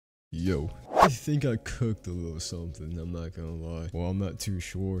Yo, I think I cooked a little something, I'm not gonna lie. Well, I'm not too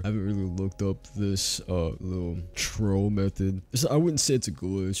sure. I haven't really looked up this little troll method. I wouldn't say it's a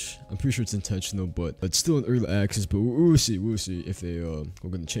glitch. I'm pretty sure it's intentional, but it's still in early access, but we'll see if they we're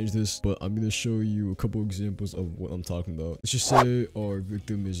gonna change this. But I'm gonna show you a couple examples of what I'm talking about. Let's just say our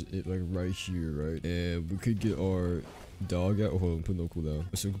victim is like right here, right? And we could get our dog out. Oh, hold on, put no cooldown.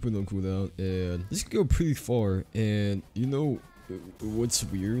 So we can put no cooldown, and this could go pretty far. And you know what's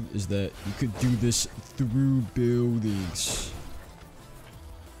weird is that you could do this through buildings.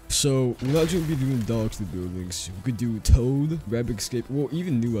 So we're not going to be doing dogs through buildings. We could do Toad, Rabbit Escape, well,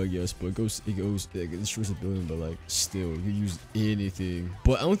 even New, I guess, but it destroys the building, but like still, you can use anything.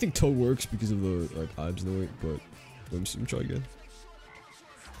 But I don't think Toad works because of the like items in the way. But let me try again.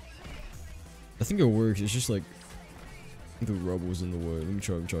 I think it works. It's just like the rubble's in the way. Let me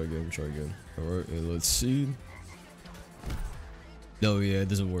try again. All right, and let's see. No, yeah, it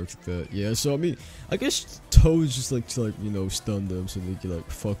doesn't work like that. Yeah, so I mean, I guess Toad's just like to you know stun them so they get like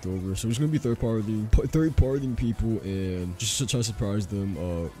fucked over. So it's gonna be third partying people and just to try to surprise them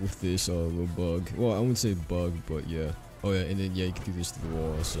with this little bug. Well, I wouldn't say bug, but yeah. Oh yeah, and then yeah, you can do this to the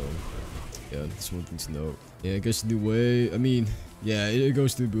wall. So yeah, that's one thing to note. Yeah, I guess the way. I mean, yeah, it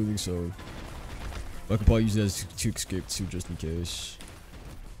goes through the building, so I could probably use that as to escape too, just in case.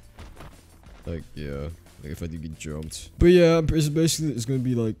 Like yeah. Like if I do get jumped. But yeah, it's gonna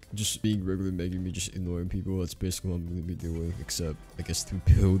be like just being regular Megumi, just ignoring people. That's basically what I'm gonna be doing, except I guess through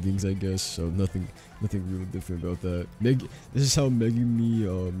buildings, I guess. So nothing really different about that. This is how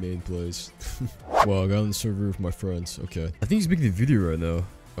Megumi main plays. Wow, I got on the server with my friends. Okay, I think he's making a video right now.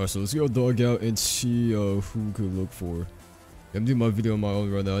 Alright, so let's go dog out and see who we could look for. I'm doing my video on my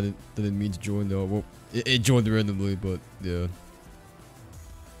own right now. I didn't mean to join though. Well, it joined randomly, but yeah.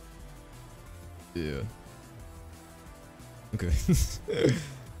 Yeah. Okay.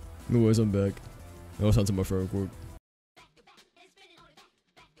 No worries, I'm back. I was onto my phone record.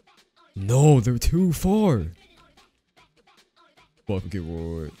 No, they're too far. Fuck, okay,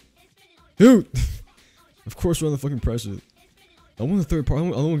 wait. Dude! Of course we're on the fucking press it. I want a third party.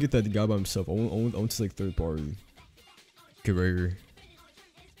 I don't want to get that guy by himself. I want to like third party. Okay, right here.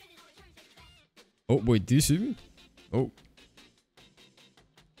 Oh, wait, do you see me? Oh.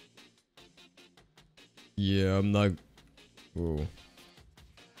 Yeah, I'm not... Whoa.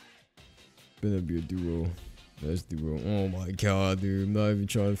 Gonna be a duo. That's duo. Oh my god, dude. I'm not even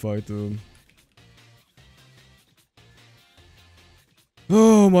trying to fight them.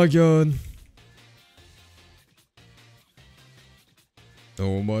 Oh my god.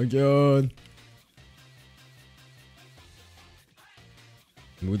 Oh my god.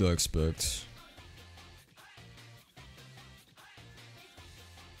 What do I expect?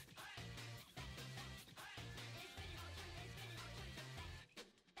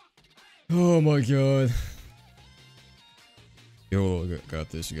 Oh my god. Yo, got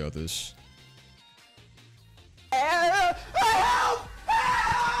this, you got this.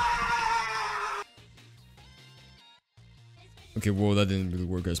 Okay, well, that didn't really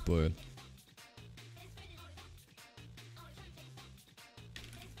work as planned.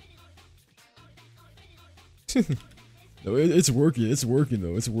 No, it's working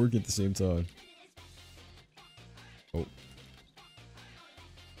though. It's working at the same time. Oh.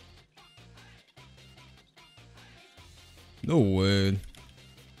 No way.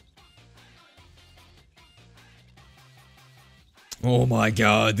 Oh my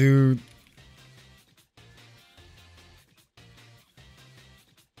god, dude.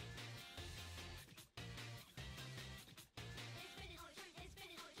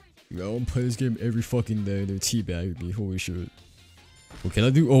 Yo, I'm playing this game every fucking day. They're teabagging me. Holy shit. What can I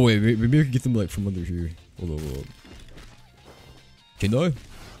do? Oh wait, maybe I can get them like from under here. Hold on. Can I?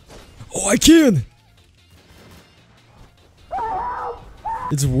 Oh, I can!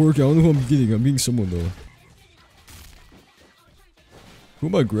 It's working. I don't know who I'm getting. I'm getting someone though. Who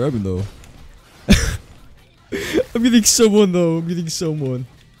am I grabbing though? I'm getting someone though.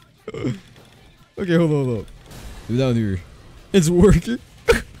 Okay, hold on. They're down here. It's working.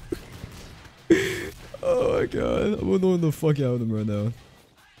 Oh my god. I'm annoying the fuck out of them right now.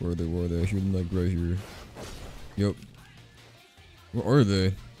 Where are they? I hear them like right here. Yep. Where are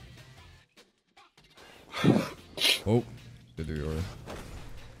they? Oh. There they are.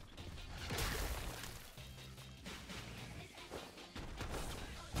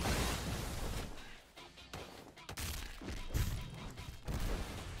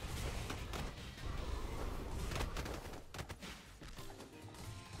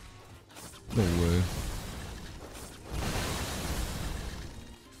 No way.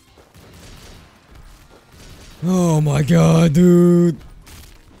 Oh my god, dude.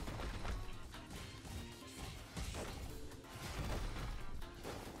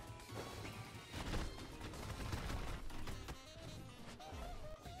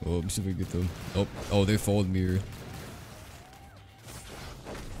 Oh, let me see if we can get them. Oh, they followed me here.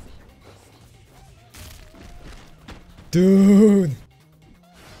 Dude!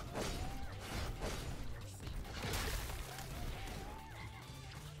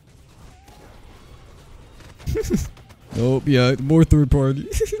 Nope, yeah, more third party.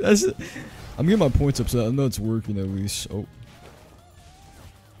 That's it. I'm getting my points up, so I know it's working at least. Oh.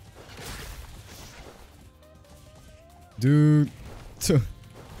 Dude.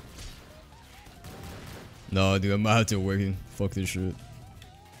 No, dude, I'm out there working. Fuck this shit.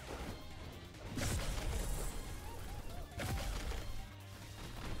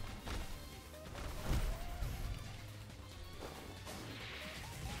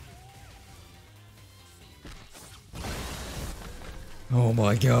 Oh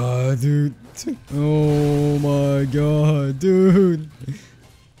my god, dude. Oh my god, dude.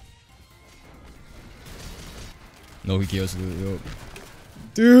 No, he kills it.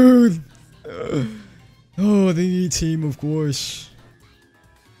 Dude. Oh, they need team, of course.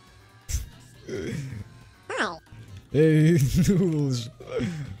 Hey, Noodles.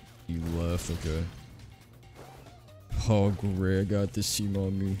 You left, okay. Oh, great, I got this team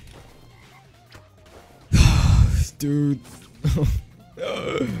on me. Dude.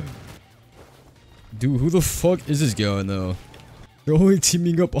 Dude, who the fuck is this guy now? They're only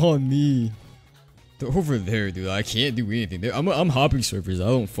teaming up on me. They're over there, dude. I can't do anything. I'm hopping servers. I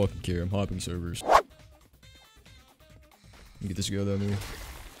don't fucking care. I'm hopping servers. Get this guy down here.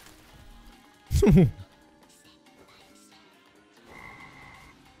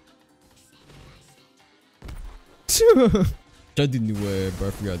 I did new way, but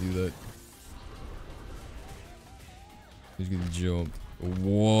I forgot to do that. He's gonna jump.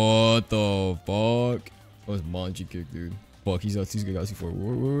 What the fuck? That was Manji kick, dude. Fuck, he's got C4.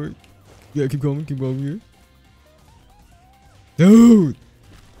 Wait. Yeah, keep coming here. Dude!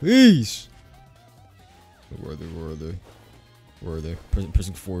 Please! Where are they?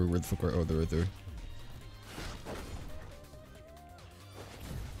 Pressing forward, where the fuck are they're right there.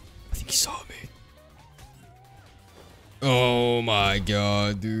 I think he saw me. Oh my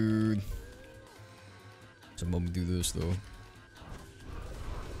god, dude. So I'm gonna do this though.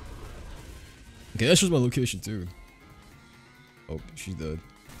 Okay, that shows my location too. Oh, she's dead.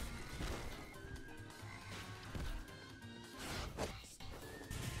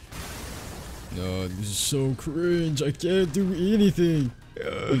 No, this is so cringe. I can't do anything.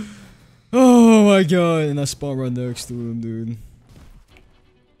 Oh my god, and I spawn right next to him, dude.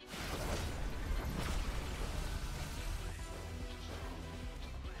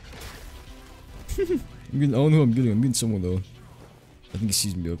 I don't know who I'm getting. I'm getting someone though. I think he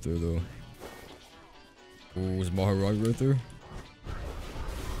sees me up there though. Oh, is Maharaj right there?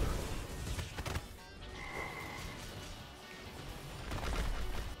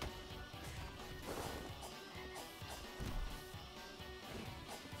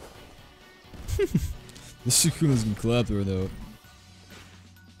 This Sukuna's getting clapped right now.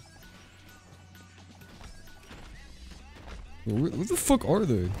 What the fuck are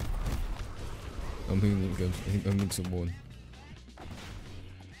they? I'm hitting someone.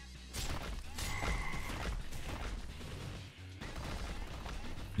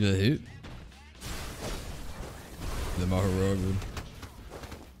 Did I hit? The Maharaja.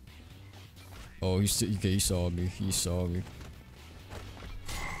 Oh, he saw me. He saw me.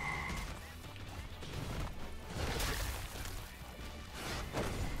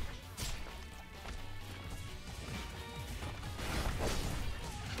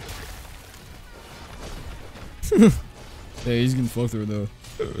 Hey, he's getting fucked right now.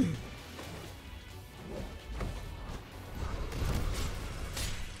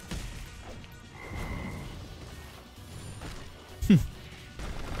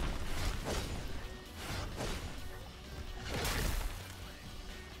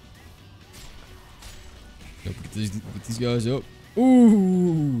 Nope, get these guys up.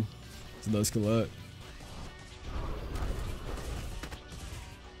 Ooh! It's a nice collab.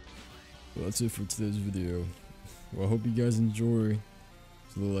 Well, that's it for today's video. Well, I hope you guys enjoy.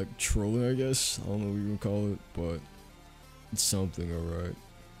 It's a little like trolling, I guess. I don't know what you would call it, but it's something, alright.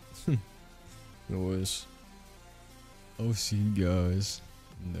 Anyways, I'll see you guys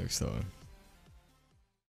next time.